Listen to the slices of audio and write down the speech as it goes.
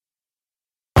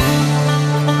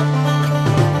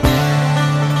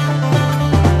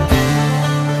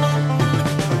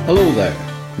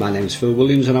name's Phil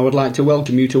Williams and I would like to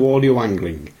welcome you to Audio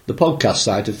Angling, the podcast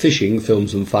site of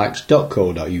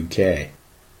fishingfilmsandfacts.co.uk.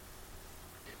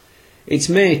 It's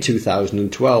May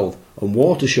 2012 and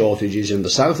water shortages in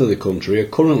the south of the country are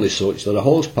currently such that a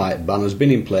hosepipe ban has been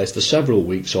in place for several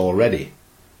weeks already.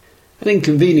 An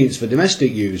inconvenience for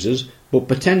domestic users, but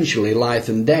potentially life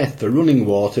and death for running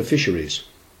water fisheries.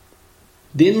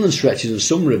 The inland stretches of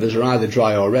some rivers are either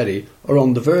dry already or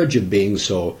on the verge of being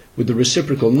so, with the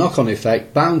reciprocal knock-on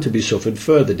effect bound to be suffered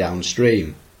further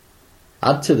downstream.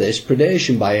 Add to this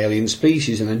predation by alien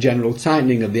species and a general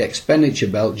tightening of the expenditure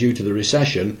belt due to the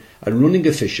recession, and running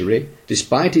a fishery,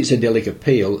 despite its idyllic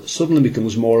appeal, suddenly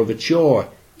becomes more of a chore,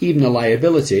 even a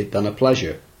liability, than a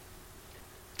pleasure.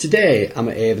 Today I'm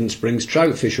at Avon Springs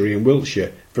Trout Fishery in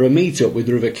Wiltshire for a meet-up with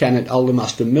River Kennet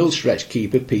Aldermaston Mill Stretch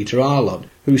keeper Peter Arlott,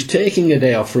 who's taking a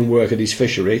day off from work at his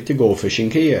fishery to go fishing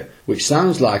here, which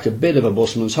sounds like a bit of a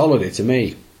busman's holiday to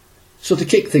me. So to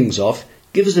kick things off,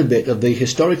 give us a bit of the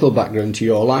historical background to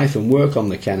your life and work on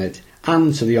the Kennet,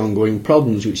 and to the ongoing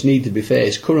problems which need to be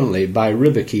faced currently by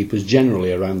river keepers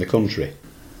generally around the country.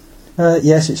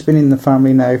 Yes, it's been in the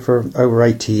family now for over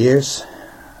 80 years.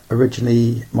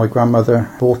 Originally my grandmother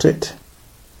bought it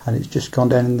and it's just gone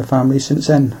down in the family since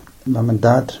then. Mum and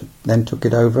Dad then took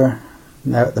it over.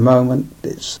 Now at the moment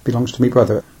it belongs to my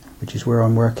brother, which is where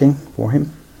I'm working for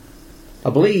him.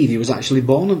 I believe he was actually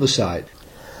born at the site.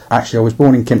 Actually I was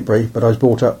born in Kintbury, but I was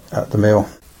brought up at the mill.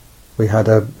 We had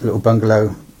a little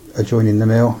bungalow adjoining the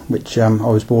mill which I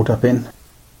was brought up in.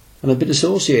 And have been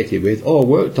associated with or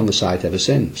worked on the site ever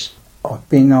since? I've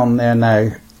been on there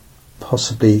now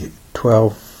possibly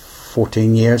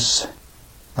 14 years.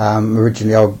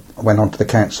 Originally I went on to the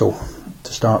council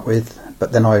to start with,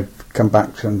 but then I've come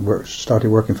back and started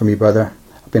working for my brother.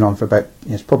 I've been on for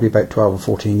probably about 12 or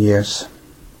 14 years.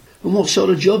 And what sort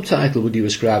of job title would you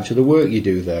ascribe to the work you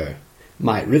do there?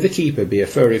 Might riverkeeper be a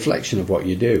fair reflection of what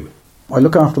you do? I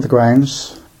look after the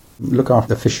grounds, look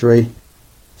after the fishery,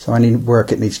 so any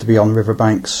work it needs to be on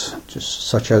riverbanks, just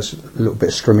such as a little bit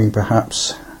of strimming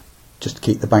perhaps, just to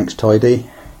keep the banks tidy,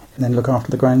 and then look after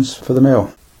the grounds for the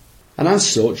mill. And as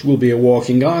such will be a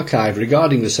walking archive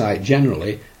regarding the site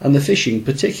generally, and the fishing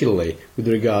particularly, with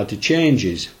regard to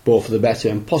changes, both for the better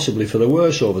and possibly for the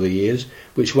worse over the years,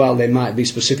 which while they might be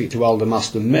specific to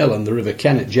Aldermaston Mill and the River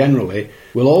Kennet generally,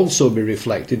 will also be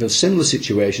reflective of similar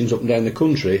situations up and down the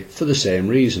country for the same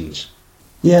reasons.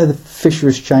 Yeah, the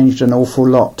fishery's changed an awful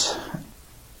lot.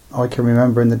 I can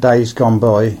remember in the days gone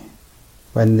by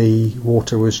when the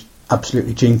water was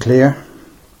absolutely gin clear.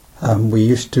 We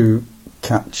used to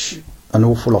catch an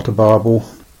awful lot of barbel.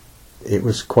 It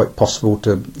was quite possible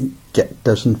to get a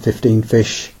dozen, 15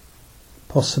 fish,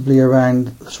 possibly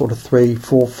around sort of 3,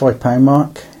 4, 5 pound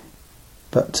mark.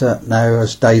 But now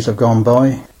as days have gone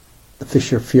by, the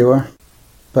fish are fewer,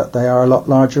 but they are a lot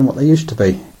larger than what they used to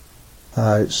be.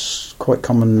 It's quite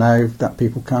common now that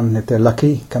people can, if they're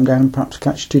lucky, come down and perhaps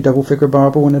catch 2 double-figure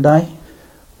barbel in a day,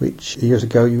 which years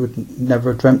ago you would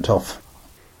never have dreamt of.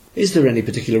 Is there any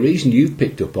particular reason you've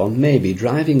picked up on maybe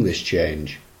driving this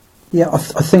change? Yeah, I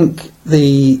think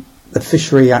the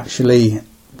fishery actually,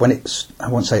 I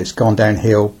won't say it's gone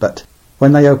downhill, but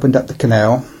when they opened up the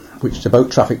canal, which the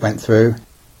boat traffic went through,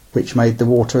 which made the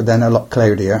water then a lot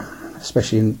cloudier,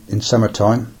 especially in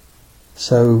summertime.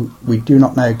 So we do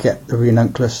not now get the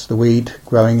ranunculus, the weed,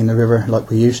 growing in the river like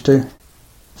we used to.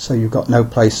 So you've got no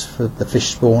place for the fish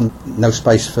spawn, no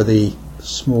space for the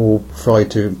small fry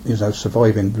to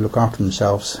survive and look after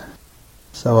themselves.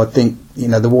 So I think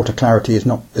the water clarity is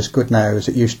not as good now as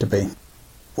it used to be.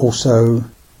 Also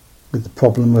with the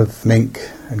problem of mink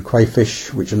and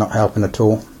crayfish, which are not helping at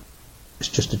all, it's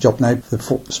just a job now for the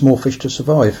small fish to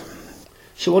survive.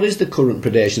 So what is the current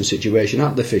predation situation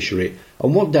at the fishery,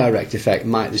 and what direct effect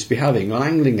might this be having on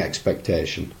angling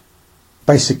expectation?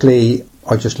 Basically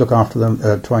I just look after them,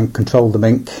 try and control the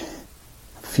mink.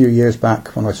 A few years back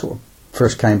when I sort of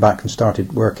first came back and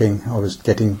started working, I was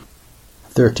getting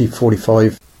 30,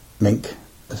 45 mink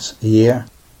a year.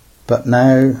 But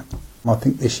now, I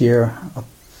think this year,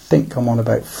 I'm on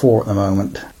about 4 at the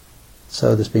moment.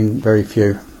 So there's been very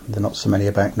few. There are not so many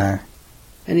about now.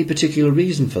 Any particular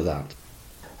reason for that?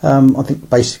 I think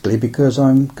basically because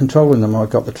I'm controlling them. I've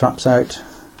got the traps out,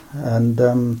 and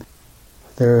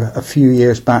there a few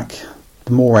years back,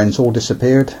 the moor hens all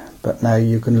disappeared. But now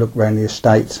you can look around the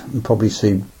estate and probably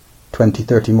see 20,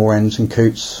 30 moor hens and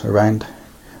coots around,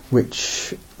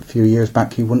 which a few years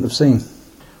back you wouldn't have seen.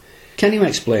 Can you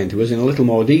explain to us in a little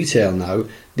more detail now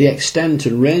the extent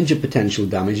and range of potential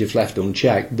damage, if left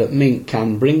unchecked, that mink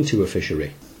can bring to a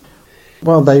fishery?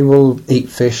 Well, they will eat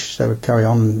fish, they will carry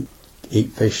on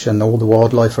eat fish and all the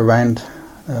wildlife around,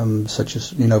 such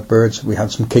as, birds. We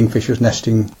had some kingfishers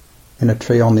nesting in a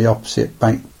tree on the opposite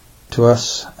bank to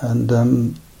us, and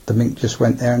the mink just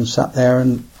went there and sat there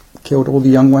and killed all the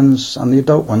young ones and the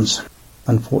adult ones,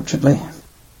 unfortunately.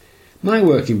 My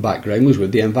working background was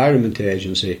with the Environment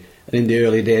Agency, and in the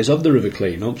early days of the river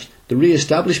clean-ups, the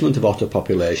re-establishment of otter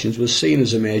populations was seen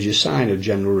as a major sign of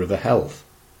general river health.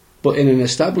 But in an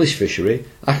established fishery,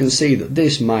 I can see that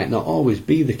this might not always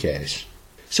be the case.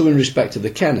 So in respect to the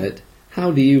kennet,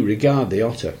 how do you regard the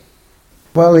otter?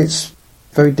 Well, it's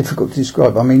very difficult to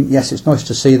describe. I mean, yes, it's nice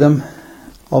to see them.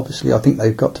 Obviously, I think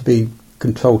they've got to be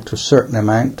controlled to a certain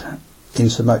amount, in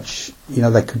so much,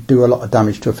 they could do a lot of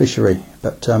damage to a fishery.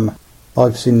 But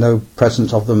I've seen no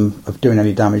presence of them of doing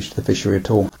any damage to the fishery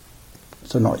at all.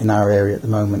 So not in our area at the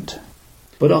moment.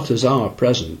 But otters are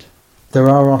present. There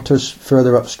are otters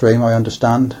further upstream, I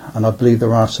understand, and I believe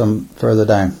there are some further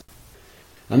down.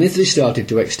 And if they started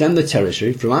to extend the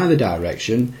territory from either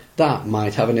direction, that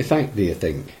might have an effect, do you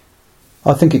think?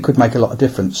 I think it could make a lot of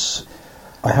difference.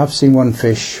 I have seen one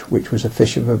fish, which was a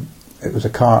fish it was a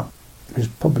carp. It was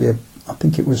probably I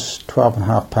think it was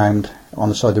 12.5 pound on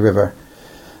the side of the river.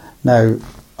 Now,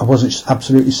 I wasn't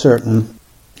absolutely certain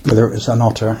whether it was an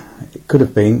otter. It could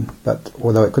have been, but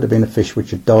although it could have been a fish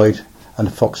which had died and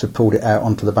a fox had pulled it out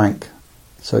onto the bank.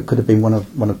 So it could have been one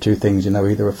of two things,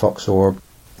 either a fox or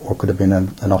could have been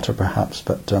an otter perhaps.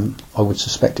 But I would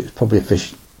suspect it was probably a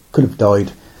fish. Could have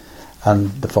died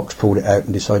and the fox pulled it out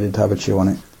and decided to have a chew on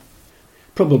it.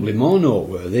 Probably more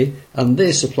noteworthy, and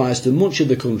this applies to much of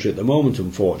the country at the moment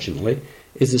unfortunately,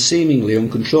 is the seemingly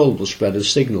uncontrollable spread of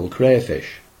signal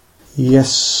crayfish.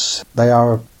 Yes, they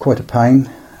are quite a pain.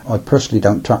 I personally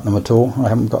don't trap them at all. I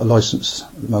haven't got a licence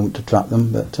at the moment to trap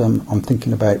them, but I'm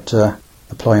thinking about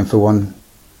applying for one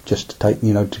just to take,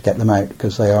 to get them out,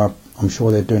 because I'm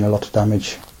sure they're doing a lot of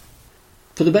damage.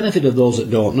 For the benefit of those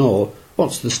that don't know,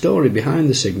 what's the story behind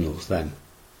the signals then?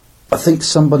 I think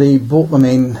somebody brought them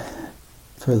in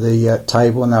for the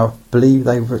table, and I believe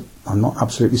I'm not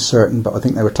absolutely certain, but I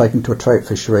think they were taken to a trout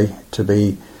fishery to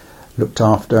be looked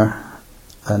after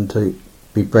and to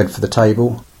be bred for the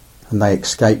table, and they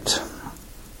escaped.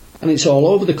 And it's all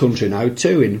over the country now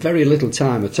too, in very little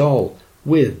time at all,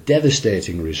 with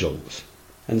devastating results,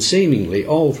 and seemingly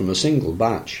all from a single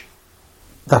batch.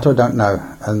 That I don't know.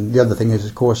 And the other thing is,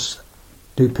 of course,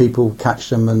 do people catch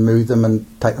them and move them and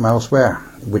take them elsewhere?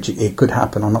 Which it could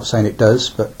happen. I'm not saying it does,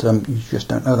 but you just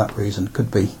don't know that reason.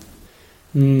 Could be.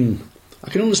 I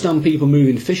can understand people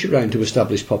moving fish around to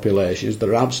establish populations that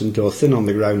are absent or thin on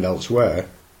the ground elsewhere,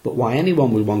 but why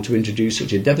anyone would want to introduce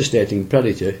such a devastating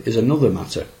predator is another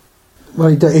matter. Well,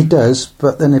 it does,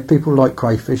 but then if people like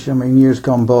crayfish, years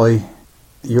gone by,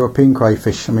 European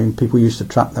crayfish, people used to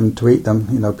trap them to eat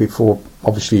them, before.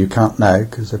 Obviously you can't now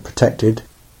because they're protected.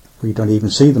 We don't even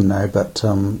see them now, but,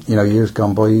 years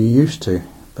gone by you used to.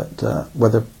 But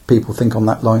whether people think on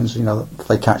that lines, if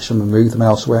they catch them and move them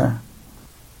elsewhere,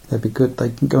 they'd be good, they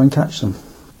can go and catch them.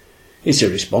 It's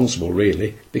irresponsible,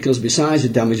 really, because besides the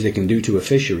damage they can do to a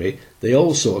fishery, they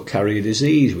also carry a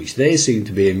disease which they seem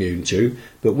to be immune to,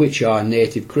 but which our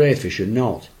native crayfish are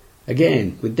not.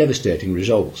 Again, with devastating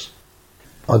results.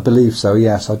 I believe so,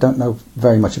 yes. I don't know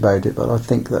very much about it, but I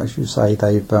think that, as you say,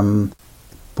 they've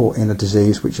brought in a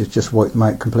disease which has just wiped them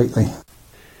out completely.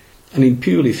 And in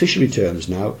purely fishery terms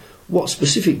now, what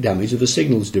specific damage are the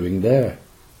signals doing there?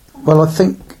 Well, I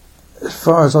think, as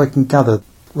far as I can gather,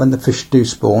 when the fish do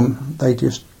spawn, they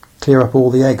just clear up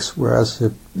all the eggs, whereas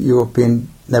the European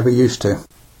never used to.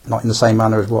 Not in the same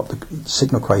manner as what the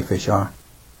signal crayfish are.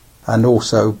 And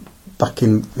also, back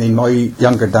in my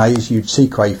younger days, you'd see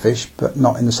crayfish, but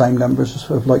not in the same numbers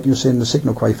of like you're seeing the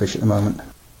signal crayfish at the moment.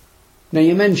 Now,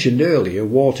 you mentioned earlier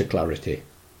water clarity.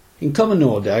 In common,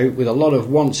 no doubt, with a lot of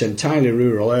once entirely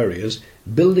rural areas,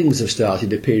 buildings have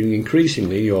started appearing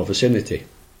increasingly in your vicinity.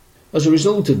 As a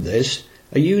result of this,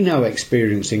 are you now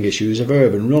experiencing issues of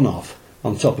urban runoff,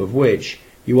 on top of which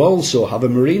you also have a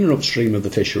marina upstream of the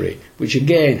fishery, which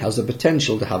again has the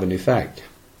potential to have an effect?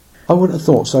 I wouldn't have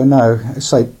thought so, no.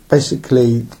 So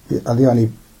basically, the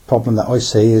only problem that I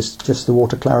see is just the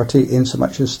water clarity, in so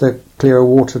much as the clearer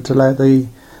water to allow the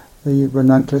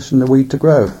ranunculus and the weed to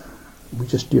grow. We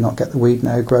just do not get the weed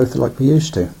now growth like we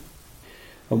used to.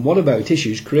 And what about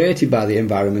issues created by the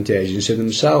Environment Agency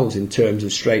themselves in terms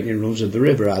of straightening runs of the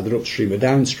river, either upstream or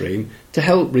downstream, to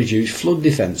help reduce flood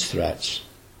defence threats?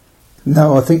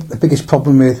 No, I think the biggest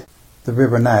problem with the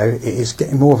river now is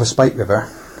getting more of a spate river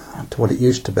to what it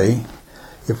used to be.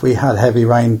 If we had heavy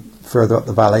rain further up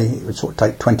the valley, it would sort of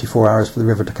take 24 hours for the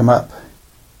river to come up.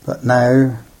 But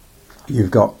now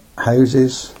you've got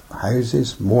houses,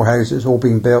 more houses all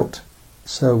being built.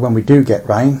 So when we do get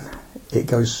rain, it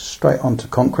goes straight onto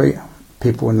concrete.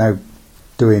 People are now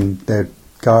doing their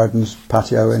gardens,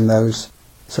 patio in those.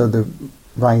 So the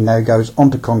rain now goes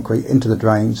onto concrete, into the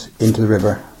drains, into the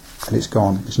river, and it's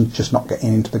gone. It's just not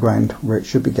getting into the ground where it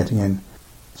should be getting in.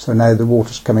 So now the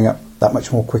water's coming up that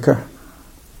much more quicker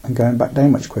and going back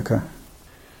down much quicker.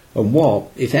 And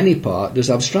what, if any part, does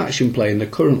abstraction play in the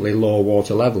currently low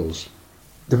water levels?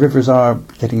 The rivers are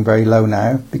getting very low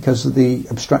now because of the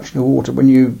abstraction of water.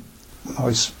 I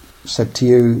always said to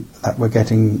you that we're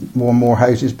getting more and more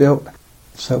houses built.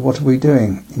 So what are we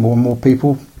doing? More and more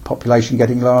people, population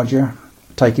getting larger,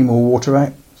 taking more water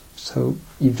out. So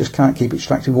you just can't keep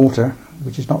extracting water,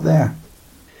 which is not there.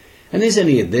 And is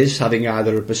any of this having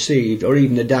either a perceived or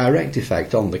even a direct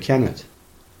effect on the Kennet?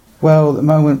 Well, at the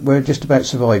moment we're just about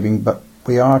surviving, but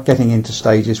we are getting into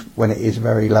stages when it is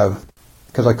very low.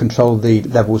 Because I control the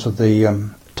levels of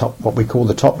the top, what we call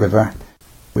the top river,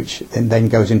 which then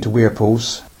goes into weir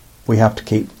pools. We have to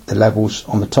keep the levels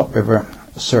on the top river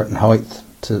a certain height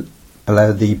to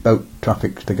allow the boat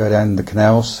traffic to go down the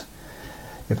canals.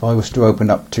 If I was to open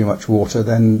up too much water,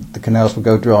 then the canals will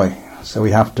go dry. So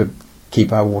we have to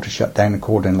keep our water shut down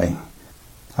accordingly.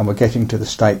 And we're getting to the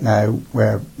state now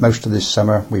where most of this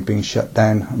summer we've been shut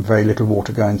down and very little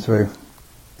water going through.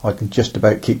 I can just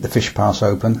about keep the fish pass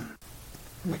open,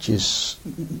 which is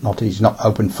not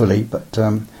open fully, but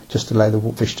just to allow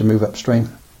the fish to move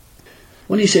upstream.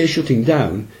 When you say shutting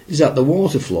down, is that the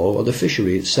water flow or the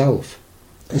fishery itself?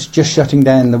 It's just shutting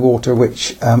down the water,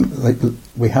 which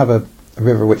we have a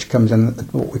river which comes in,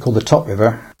 what we call the top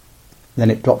river, then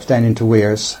it drops down into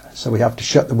weirs, so we have to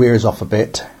shut the weirs off a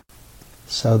bit,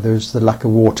 so there's the lack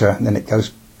of water, and then it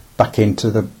goes back into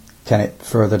the Kennet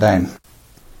further down.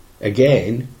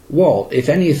 Again, what, if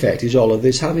any, effect is all of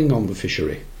this having on the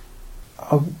fishery?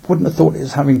 I wouldn't have thought it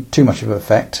was having too much of an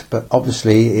effect, but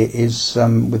obviously it is,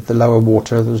 with the lower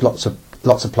water, there's lots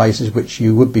of places which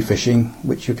you would be fishing,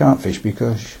 which you can't fish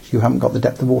because you haven't got the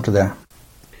depth of water there.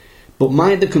 But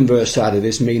might the converse side of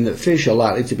this mean that fish are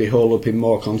likely to be hauled up in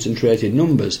more concentrated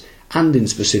numbers and in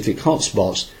specific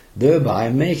hotspots, thereby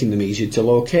making them easier to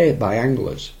locate by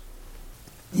anglers?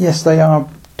 Yes, they are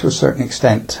to a certain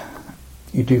extent.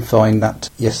 You do find that,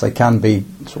 yes, they can be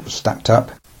sort of stacked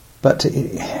up, but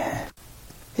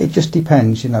it just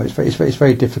depends, you know. It's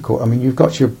very difficult. I mean, you've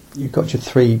got your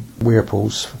 3 weir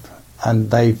pools,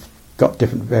 and they've got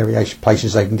different variation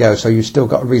places they can go, so you've still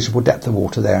got a reasonable depth of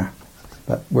water there.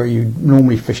 But where you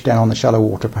normally fish down on the shallow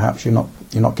water, perhaps you're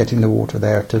not getting the water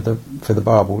there for the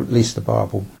barbel, at least the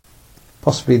barbel.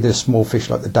 Possibly the small fish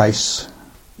like the dace,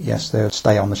 yes, they'll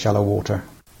stay on the shallow water.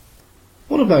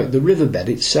 What about the riverbed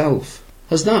itself?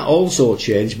 Has that also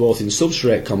changed both in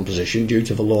substrate composition due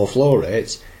to the low flow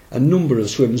rates and number of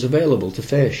swims available to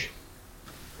fish?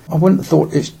 I wouldn't have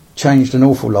thought it's changed an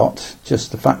awful lot.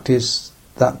 Just the fact is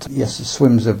that, yes, the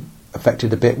swims have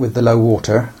affected a bit with the low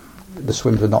water. The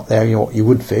swims are not there, you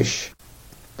would fish,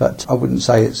 but I wouldn't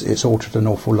say it's altered an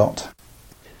awful lot.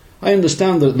 I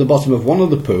understand that at the bottom of one of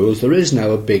the pools there is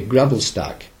now a big gravel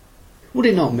stack. Would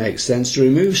it not make sense to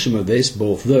remove some of this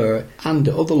both there and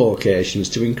at other locations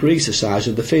to increase the size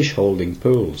of the fish holding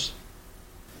pools?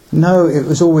 No, it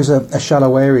was always a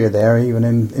shallow area there, even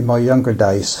in my younger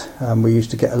days. We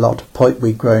used to get a lot of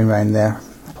pipeweed growing around there.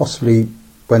 Possibly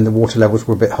when the water levels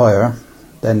were a bit higher,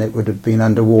 then it would have been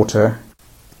underwater.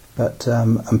 But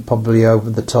and probably over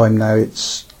the time now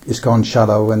it's gone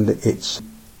shallow, and it's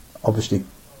obviously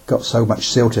got so much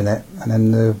silt in it, and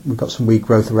then we've got some weed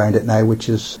growth around it now, which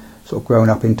has sort of grown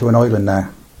up into an island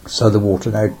now. So the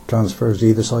water now transfers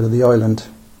either side of the island.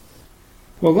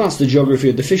 Well, that's the geography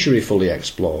of the fishery fully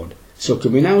explored. So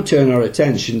can we now turn our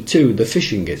attention to the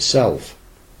fishing itself?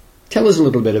 Tell us a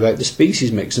little bit about the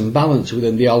species mix and balance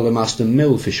within the Aldermaston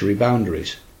Mill fishery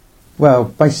boundaries. Well,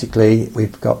 basically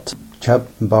we've got chub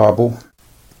and barbel.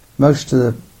 Most of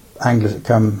the anglers that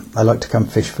come, they like to come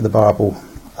fish for the barbel.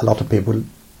 A lot of people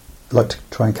like to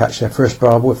try and catch their first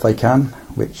barbel if they can,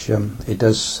 which it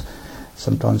does.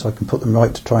 Sometimes I can put them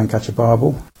right to try and catch a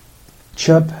barbel.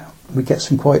 Chub, we get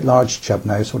some quite large chub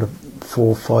now, sort of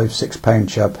 4, 5, 6 pound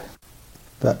chub,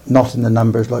 but not in the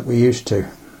numbers like we used to.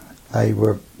 They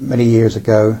were many years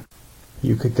ago.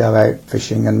 You could go out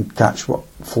fishing and catch 4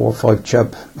 or 5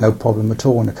 chub, no problem at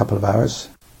all, in a couple of hours.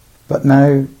 But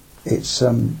now it's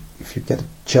if you get a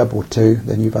chub or 2,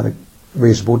 then you've had a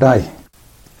reasonable day.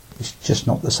 It's just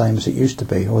not the same as it used to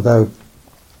be, although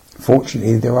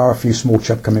fortunately there are a few small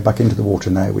chub coming back into the water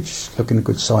now, which is looking a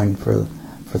good sign for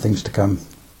things to come.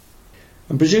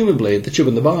 And presumably the chub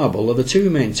and the barbel are the 2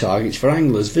 main targets for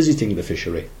anglers visiting the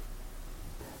fishery.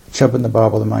 Chub and the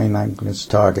barbel are the main anglers'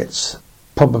 targets.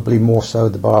 probably more so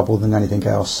the barbel than anything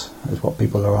else is what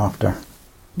people are after.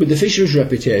 With the fishery's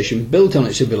reputation built on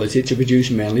its ability to produce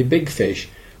mainly big fish,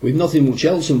 with nothing much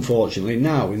else unfortunately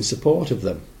now in support of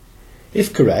them.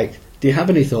 If correct, do you have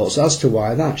any thoughts as to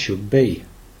why that should be?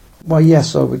 Well,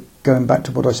 yes, going back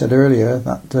to what I said earlier,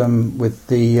 that with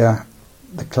the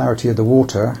clarity of the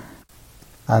water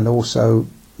and also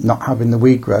not having the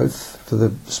weed growth for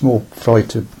the small fry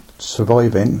to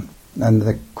survive in and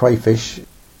the crayfish,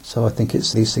 so I think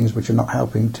it's these things which are not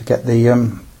helping to get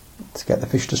the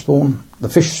fish to spawn. The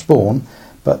fish spawn,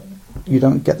 but you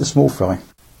don't get the small fry.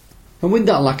 And with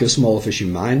that lack of small fish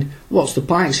in mind, what's the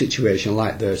pike situation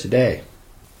like there today?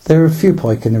 There are a few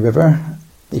pike in the river.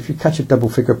 If you catch a double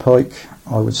figure pike,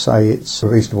 I would say it's a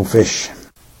reasonable fish.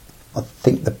 I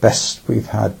think the best we've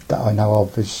had that I know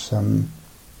of is, I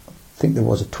think there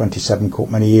was a 27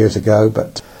 caught many years ago,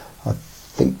 but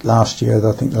I think last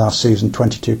season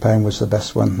 £22 was the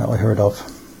best one that I heard of.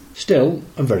 Still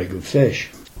a very good fish.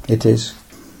 It is.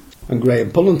 And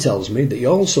Graham Pullen tells me that you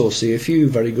also see a few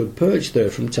very good perch there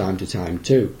from time to time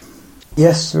too.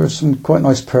 Yes, there are some quite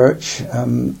nice perch.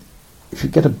 If you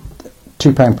get a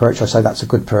 £2 perch, I say that's a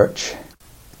good perch.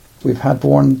 We've had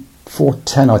one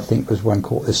 410, I think, was one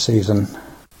caught this season,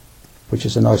 which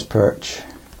is a nice perch.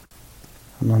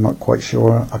 And I'm not quite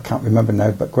sure, I can't remember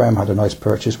now, but Graham had a nice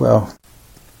perch as well,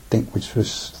 I think, which was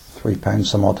 £3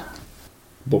 some odd.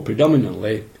 But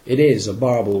predominantly, it is a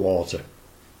barbel water.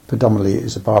 Predominantly it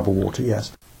is a barbel water,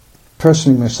 yes.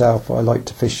 Personally myself, I like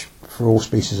to fish for all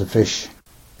species of fish.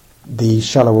 The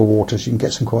shallower waters, you can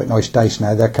get some quite nice dace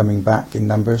now. They're coming back in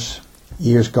numbers.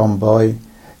 Years gone by,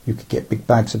 you could get big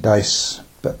bags of dace,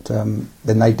 but then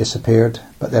they disappeared,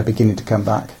 but they're beginning to come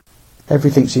back.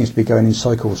 Everything seems to be going in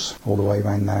cycles all the way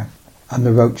around now. And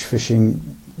the roach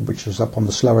fishing, which was up on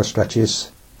the slower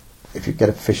stretches, if you get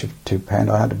a fish of £2,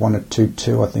 I had one at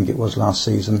 2.2, I think it was last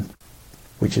season,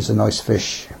 which is a nice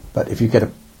fish. But if you get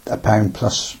a pound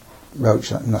plus roach,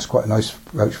 that's quite a nice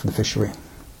roach for the fishery.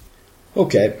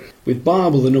 OK, with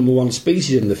barbel the number one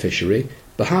species in the fishery,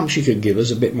 perhaps you could give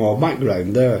us a bit more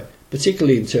background there,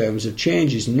 particularly in terms of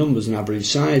changes in numbers and average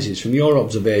sizes from your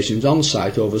observations on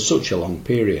site over such a long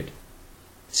period.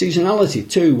 Seasonality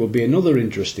too would be another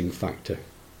interesting factor.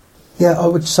 Yeah, I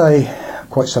would say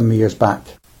quite some years back,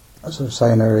 as I was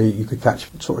saying earlier, you could catch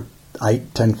sort of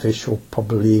 8-10 fish or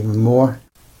probably even more.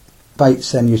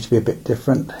 Baits then used to be a bit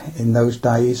different in those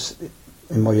days.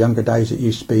 In my younger days it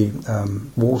used to be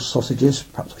Wall's sausages,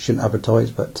 perhaps I shouldn't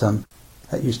advertise, but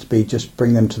that used to be just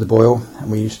bring them to the boil and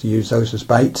we used to use those as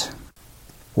bait.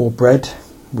 Or bread,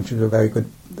 which was a very good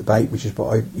bait, which is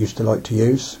what I used to like to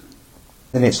use.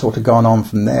 Then it's sort of gone on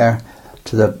from there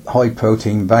to the high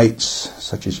protein baits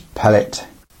such as pellet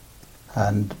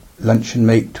and luncheon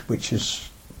meat, which is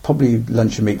probably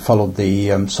luncheon meat followed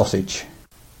the sausage,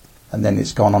 and then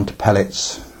it's gone on to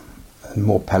pellets and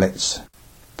more pellets.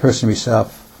 Personally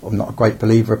myself, I'm not a great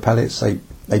believer of pellets.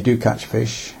 They do catch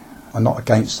fish. I'm not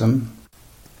against them,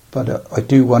 but I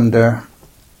do wonder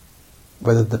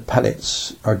whether the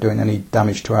pellets are doing any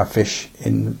damage to our fish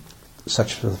in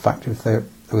such for the fact if they're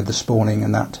with the spawning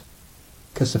and that,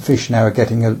 because the fish now are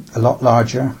getting a lot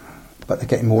larger, but they're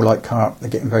getting more like carp. They're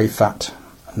getting very fat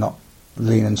and not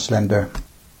lean and slender.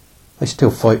 They still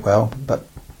fight well, but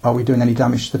are we doing any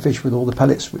damage to the fish with all the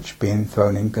pellets which are being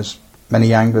thrown in? Because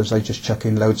many anglers, they just chuck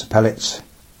in loads of pellets,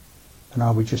 and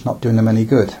are we just not doing them any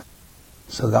good?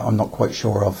 So that I'm not quite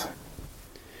sure of.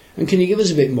 And can you give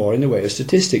us a bit more in the way of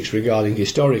statistics regarding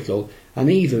historical and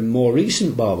even more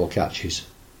recent barbel catches?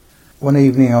 One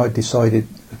evening I decided,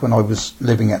 when I was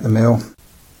living at the mill,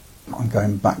 I'm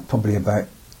going back probably about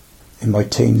in my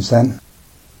teens then,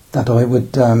 that I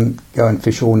would go and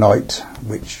fish all night,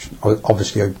 which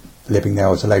obviously living there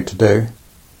I was allowed to do.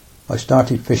 I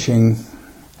started fishing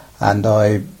and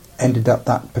I ended up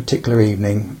that particular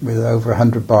evening with over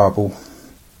 100 barbel.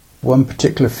 One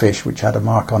particular fish which had a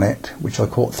mark on it, which I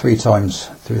caught 3 times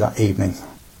through that evening.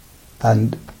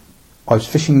 And I was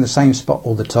fishing the same spot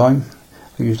all the time.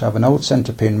 I used to have an old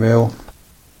centre pin reel.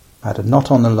 I had a knot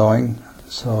on the line,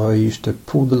 so I used to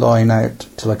pull the line out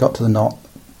till I got to the knot,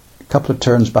 a couple of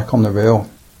turns back on the reel,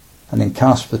 and then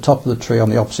cast for the top of the tree on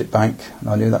the opposite bank, and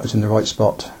I knew that was in the right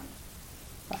spot.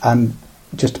 And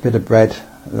just a bit of bread,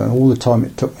 and all the time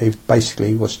it took me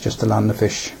basically was just to land the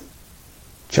fish.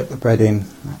 Chuck the bread in,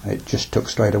 and it just took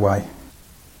straight away.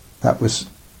 That was,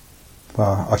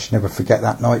 well, I should never forget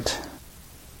that night.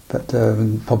 But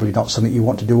probably not something you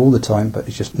want to do all the time, but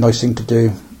it's just a nice thing to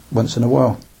do once in a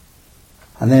while.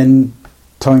 And then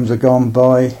times have gone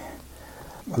by.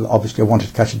 Well, obviously I wanted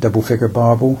to catch a double figure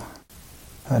barbel,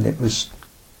 and it was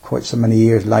quite so many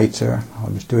years later. I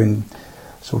was doing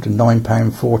sort of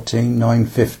 £9.14,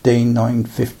 £9.15,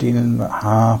 £9.15 and a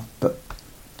half, but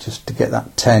just to get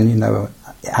that 10,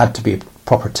 it had to be a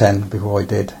proper 10 before I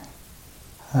did.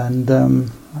 And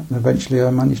eventually I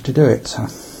managed to do it. So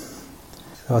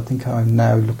I think I'm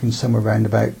now looking somewhere around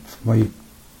about my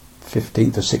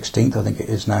 15th or 16th, I think it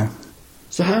is now.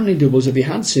 So how many doubles have you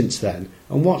had since then,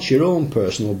 and what's your own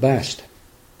personal best?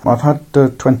 I've had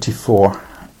 24.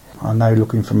 I'm now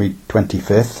looking for my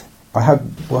 25th. I had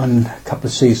one a couple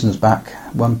of seasons back,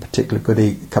 one particular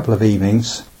good couple of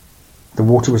evenings. The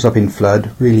water was up in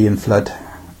flood, really in flood,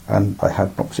 and I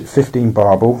had, 15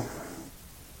 barbel.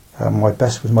 My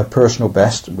best was my personal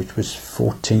best, which was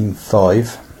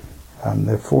 14.5, and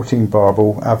the 14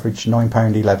 barbel averaged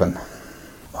 £9.11.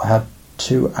 I had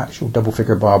 2 actual double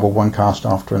figure barbel, one cast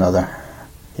after another.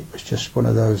 It was just one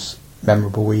of those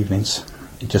memorable evenings.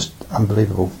 Just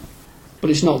unbelievable.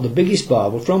 But it's not the biggest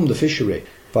barbel from the fishery,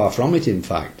 far from it in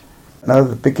fact. No,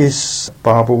 the biggest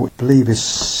barbel I believe is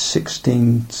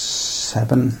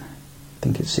 16.7. I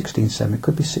think it's 16.7. It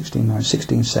could be 16.9.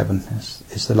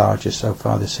 16.7 is the largest so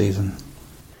far this season.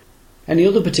 Any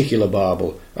other particular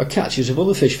barbel, or catches of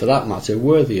other fish for that matter,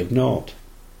 worthy of note?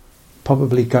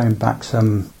 Probably going back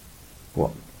some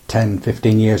 10,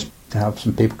 15 years, to have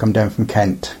some people come down from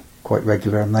Kent quite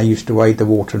regular, and they used to wade the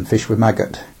water and fish with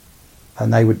maggot,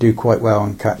 and they would do quite well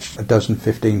and catch a dozen,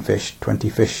 15 fish, 20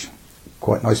 fish,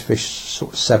 quite nice fish,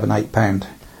 sort of 7-8 pound.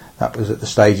 That was at the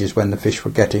stages when the fish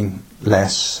were getting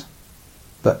less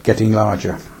but getting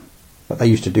larger, but they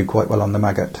used to do quite well on the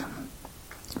maggot.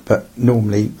 But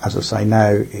normally, as I say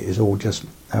now, it is all just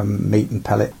meat and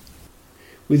pellet.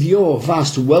 With your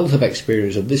vast wealth of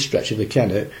experience of this stretch of the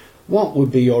Kennet, what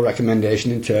would be your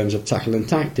recommendation in terms of tackle and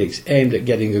tactics aimed at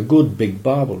getting a good big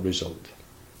barbel result?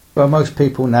 Well, most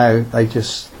people now, they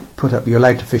just put up, you're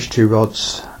allowed to fish 2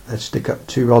 rods, they stick up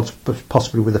 2 rods,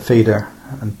 possibly with a feeder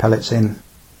and pellets in,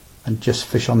 and just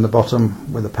fish on the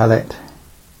bottom with a pellet.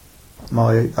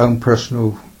 My own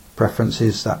personal preference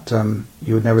is that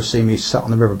you would never see me sat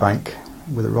on the riverbank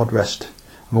with a rod rest.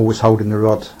 I'm always holding the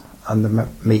rod, and the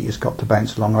meat has got to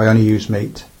bounce along. I only use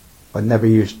meat. I've never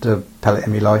used a pellet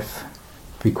in my life.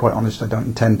 To be quite honest, I don't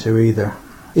intend to either.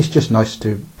 It's just nice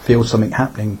to feel something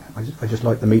happening. I just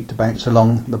like the meat to bounce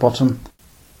along the bottom,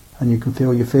 and you can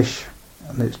feel your fish,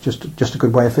 and it's just a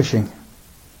good way of fishing.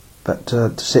 But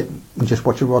to sit and just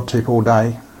watch a rod tip all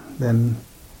day, then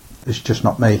it's just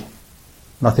not me.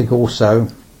 And I think also,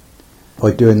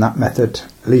 by doing that method,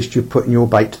 at least you're putting your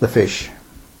bait to the fish.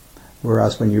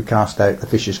 Whereas when you cast out, the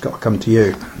fish has got to come to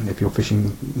you, if you're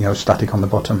fishing, static on the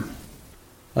bottom.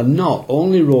 And not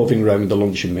only roving round the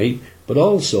luncheon meat, but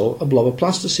also a blob of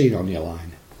plasticine on your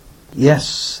line.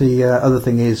 Yes, the other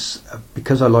thing is,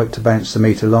 because I like to bounce the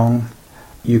meat along,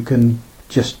 you can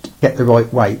just get the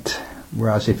right weight,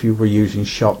 whereas if you were using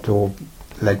shot or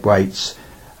lead weights,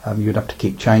 you'd have to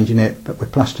keep changing it. But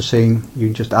with plasticine, you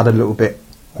can just add a little bit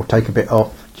or take a bit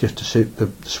off just to suit the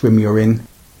swim you're in,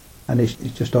 and it's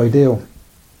just ideal.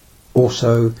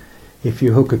 Also, if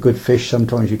you hook a good fish,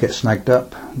 sometimes you get snagged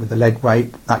up with a lead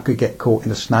weight. That could get caught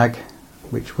in a snag,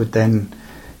 which would then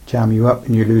jam you up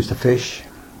and you lose the fish.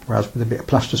 Whereas with a bit of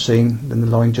plasticine, then the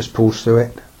line just pulls through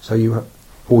it. So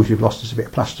all you've lost is a bit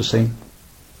of plasticine.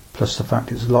 Plus the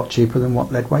fact it's a lot cheaper than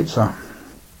what lead weights are.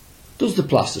 Does the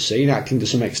plasticine, acting to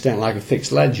some extent like a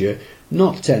fixed ledger,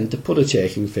 not tend to put a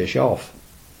taking fish off?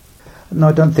 No,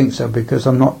 I don't think so, because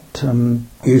I'm not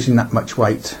using that much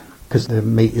weight, because the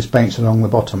meat is bouncing along the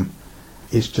bottom.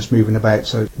 It's just moving about,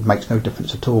 so it makes no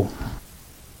difference at all.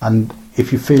 And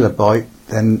if you feel a bite,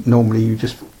 then normally you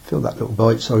just feel that little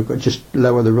bite, so you've got to just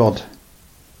lower the rod.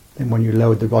 Then when you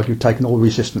lower the rod, you've taken all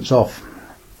resistance off.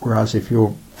 Whereas if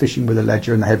you're fishing with a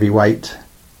ledger and a heavy weight,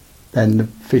 then the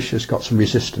fish has got some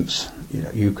resistance.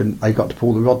 They've got to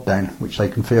pull the rod down, which they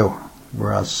can feel.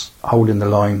 Whereas holding the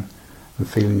line and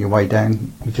feeling your way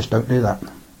down, you just don't do that.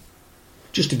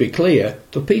 Just to be clear,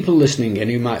 to people listening in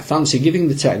who might fancy giving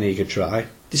the technique a try,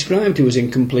 describe to us in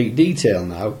complete detail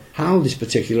now how this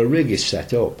particular rig is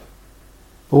set up.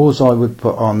 All I would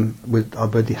put on, I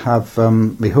would have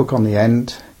my hook on the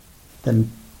end,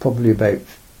 then probably about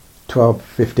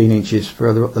 12-15 inches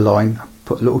further up the line,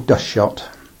 put a little dust shot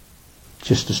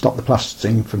just to stop the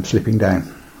plasticine from slipping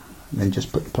down. And then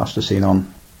just put the plasticine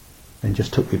on, then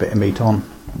just took a bit of meat on,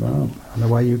 and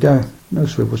away you go. No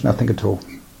swivels, nothing at all.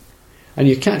 And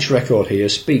your catch record here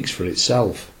speaks for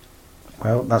itself.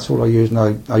 Well, that's all I use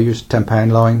now. I use a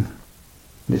 £10 line,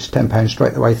 and it's £10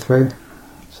 straight the way through.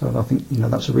 So I think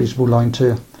that's a reasonable line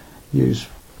to use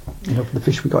for the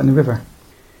fish we got in the river.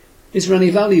 Is there any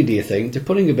value, do you think, to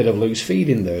putting a bit of loose feed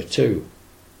in there too?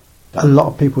 A lot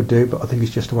of people do, but I think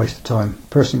it's just a waste of time.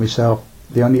 Personally myself,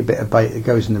 The only bit of bait that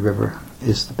goes in the river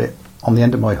is the bit on the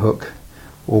end of my hook,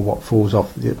 or what falls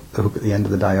off the hook at the end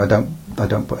of the day. I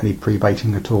don't put any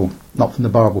pre-baiting at all, not from the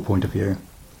barbel point of view.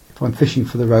 If I'm fishing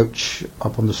for the roach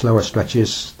up on the slower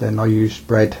stretches, then I use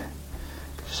bread.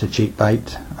 It's a cheap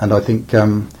bait, and I think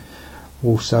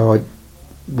also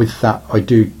with that I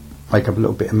do make up a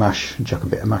little bit of mash and chuck a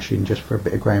bit of mash in just for a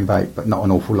bit of ground bait, but not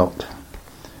an awful lot.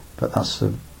 But that's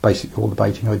basically all the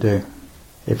baiting I do.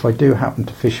 If I do happen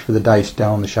to fish for the dace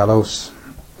down on the shallows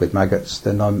with maggots,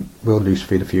 then I will loose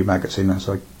feed a few maggots in,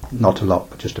 so not a lot,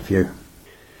 but just a few.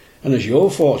 And as you're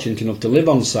fortunate enough to live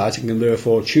on site and can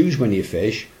therefore choose when you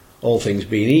fish, all things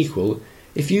being equal,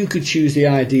 if you could choose the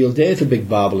ideal day for big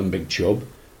barbel and big chub,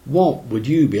 what would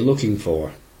you be looking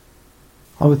for?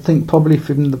 I would think probably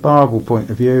from the barbel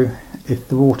point of view, if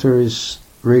the water is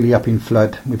really up in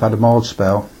flood, we've had a mild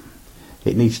spell,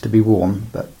 it needs to be warm,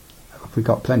 but if we've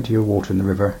got plenty of water in the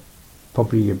river,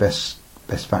 probably your best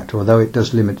factor, although it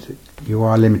does limit, you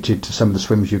are limited to some of the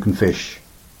swims you can fish,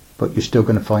 but you're still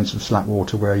going to find some slack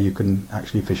water where you can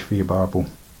actually fish for your barbel.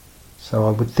 So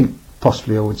I would think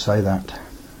possibly I would say that.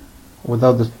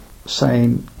 Although the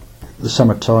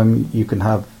summertime you can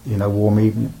have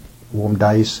warm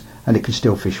days and it can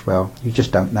still fish well. You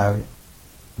just don't know.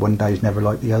 One day is never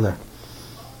like the other.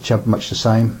 Chub much the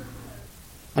same.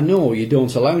 I know you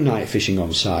don't allow night fishing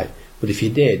on site, but if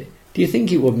you did, do you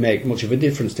think it would make much of a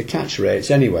difference to catch rates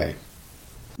anyway?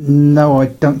 No, I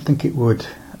don't think it would.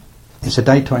 It's a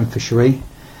daytime fishery.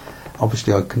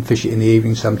 Obviously I can fish it in the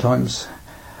evening sometimes,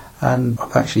 and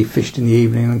I've actually fished in the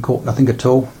evening and caught nothing at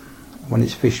all when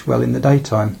it's fished well in the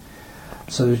daytime.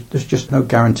 So there's just no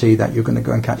guarantee that you're going to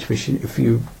go and catch fish if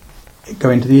you go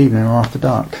into the evening or after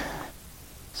dark.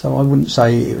 So I wouldn't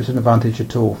say it was an advantage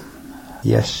at all.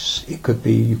 Yes, it could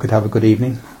be, you could have a good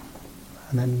evening,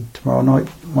 and then tomorrow night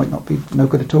might not be no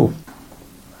good at all.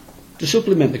 To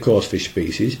supplement the coarse fish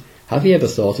species, have you ever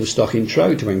thought of stocking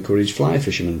trout to encourage fly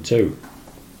fishermen too?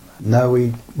 No,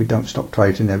 we don't stock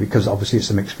trout in there because obviously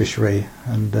it's a mixed fishery,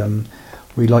 and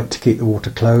we like to keep the water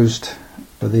closed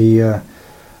for the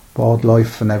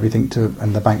wildlife and everything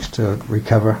and the banks to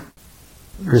recover.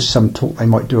 There is some talk they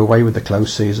might do away with the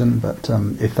closed season, but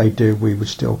if they do, we would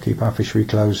still keep our fishery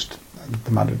closed,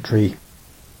 the mandatory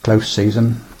closed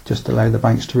season, just to allow the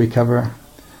banks to recover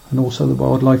and also the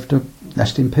wildlife to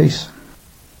nest in peace.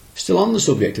 Still on the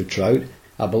subject of trout,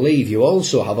 I believe you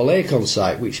also have a lake on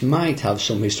site which might have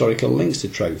some historical links to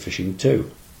trout fishing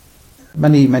too.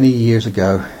 Many years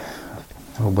ago,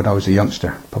 when I was a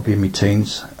youngster, probably in my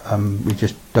teens, we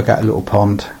just dug out a little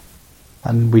pond,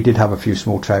 and we did have a few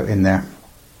small trout in there,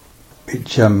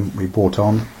 which we brought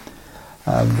on.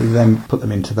 We then put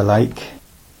them into the lake,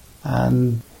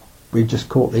 and we just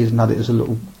caught these and had it as a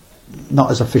little,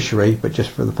 not as a fishery, but just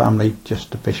for the family,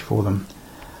 just to fish for them.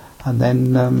 And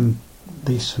then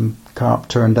some carp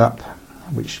turned up,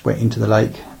 which went into the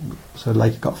lake, so the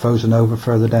lake got frozen over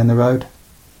further down the road,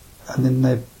 and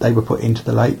then they were put into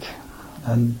the lake,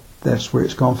 and that's where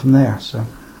it's gone from there.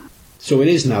 So it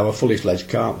is now a fully fledged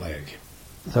carp lake.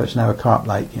 So it's now a carp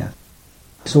lake, yeah.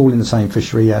 It's all in the same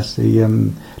fishery. Yes,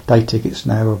 the day ticket's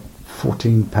now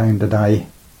 £14 a day,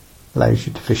 allows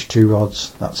you to fish 2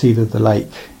 rods. That's either the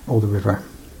lake or the river.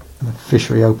 And the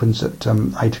fishery opens at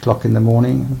 8 o'clock in the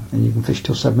morning, and you can fish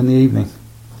till 7 in the evening.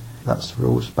 That's the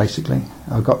rules, basically.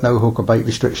 I've got no hook or bait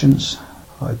restrictions.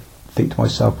 I think to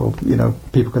myself, well,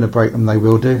 people are going to break them, they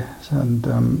will do.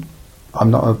 And I'm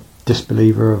not a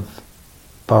disbeliever of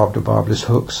barbed or barbless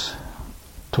hooks.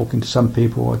 Talking to some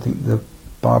people, I think the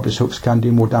barbless hooks can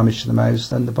do more damage to the mouths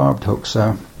than the barbed hooks.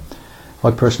 I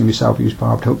personally myself use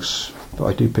barbed hooks, but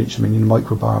I do pinch them in the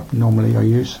micro barb normally I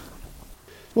use.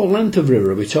 What length of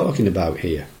river are we talking about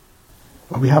here?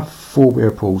 Well, we have 4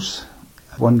 whirlpools.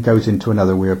 One goes into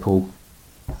another whirlpool.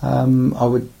 I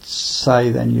would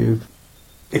say then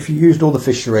if you used all the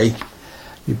fishery,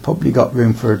 you've probably got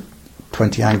room for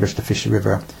 20 anglers to fish the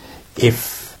river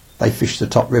if they fish the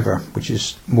top river, which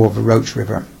is more of a roach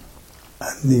river,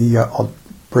 and the odd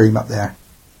bream up there.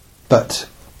 But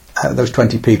out of those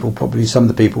 20 people, probably some of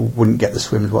the people wouldn't get the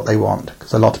swims what they want,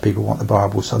 because a lot of people want the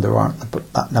barbel, so there aren't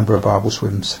that number of barbel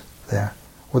swims there.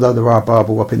 Although there are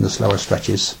barbel up in the slower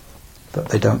stretches, but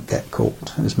they don't get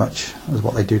caught as much as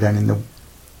what they do down in the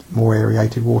more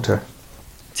aerated water.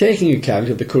 Taking account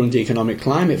of the current economic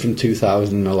climate from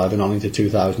 2011 on into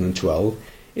 2012,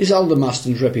 is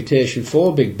Aldermaston's reputation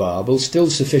for big barbel still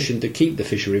sufficient to keep the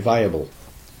fishery viable?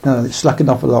 No, it's slackened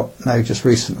off a lot now just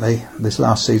recently. This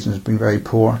last season has been very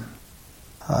poor.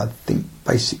 I think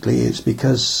basically it's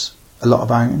because a lot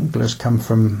of anglers come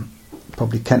from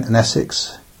probably Kent and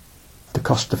Essex. The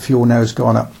cost of fuel now has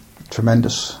gone up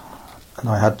tremendous And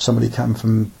I had somebody come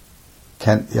from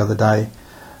Kent the other day,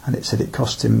 and it said it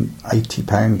cost him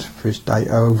 £80 for his day,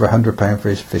 over £100 for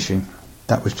his fishing.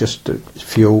 That was just his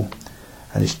fuel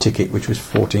and his ticket, which was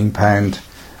 £14,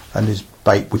 and his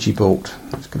bait, which he bought.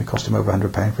 It's going to cost him over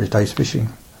 £100 for his day's fishing.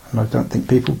 And I don't think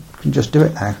people can just do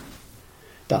it now.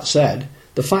 That said,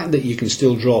 the fact that you can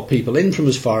still draw people in from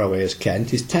as far away as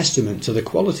Kent is testament to the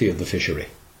quality of the fishery.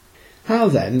 How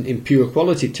then, in pure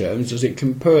quality terms, does it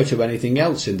compare to anything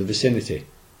else in the vicinity?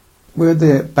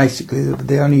 We're basically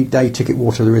the only day ticket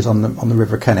water there is on the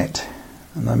River Kennet,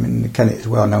 and I mean the Kennet is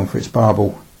well known for its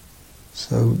barbel.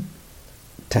 So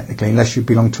technically, unless you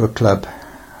belong to a club,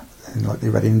 like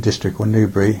the Reading District or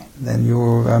Newbury, then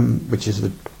you're, which is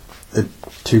the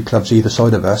two clubs either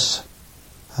side of us,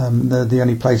 they're the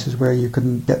only places where you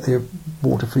can get the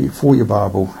water for your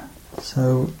barbel.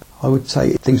 So I would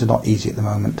say things are not easy at the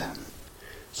moment.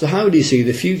 So how do you see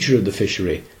the future of the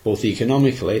fishery, both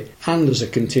economically and as a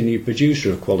continued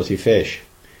producer of quality fish?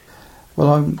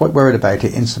 Well, I'm quite worried about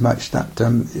it in so much that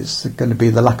it's going to be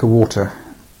the lack of water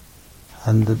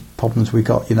and the problems we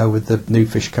got, with the new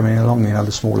fish coming along,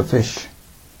 the smaller fish.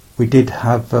 We did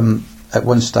have, at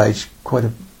one stage, quite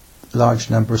a large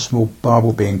number of small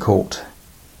barbel being caught,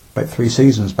 about 3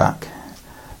 seasons back.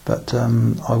 But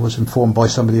I was informed by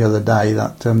somebody the other day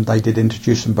that they did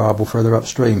introduce some barbel further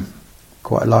upstream,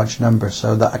 quite a large number,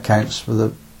 so that accounts for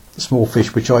the small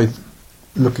fish, which I'm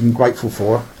looking grateful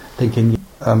for, thinking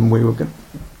we were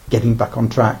getting back on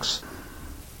tracks.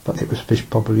 But it was fish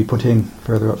probably put in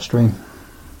further upstream.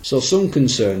 So some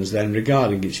concerns then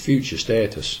regarding its future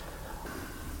status.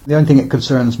 The only thing that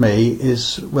concerns me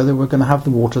is whether we're going to have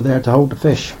the water there to hold the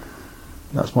fish.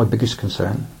 That's my biggest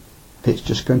concern. It's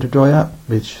just going to dry up,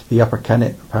 which the Upper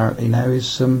Kennet apparently now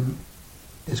is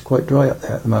quite dry up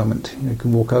there at the moment. You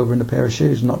can walk over in a pair of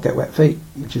shoes and not get wet feet,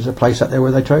 which is a place up there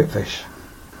where they trout fish.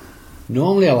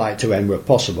 Normally I like to end where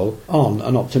possible on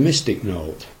an optimistic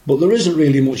note, but there isn't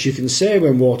really much you can say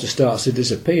when water starts to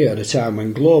disappear at a time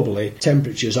when globally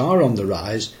temperatures are on the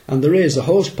rise and there is a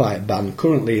hosepipe ban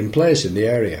currently in place in the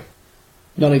area.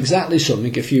 Not exactly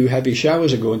something a few heavy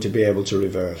showers are going to be able to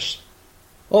reverse.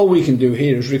 All we can do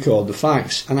here is record the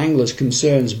facts and anglers'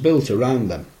 concerns built around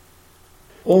them.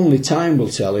 Only time will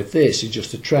tell if this is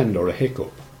just a trend or a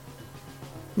hiccup.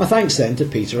 My thanks then to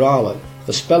Peter Arlott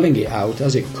for spelling it out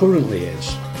as it currently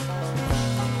is.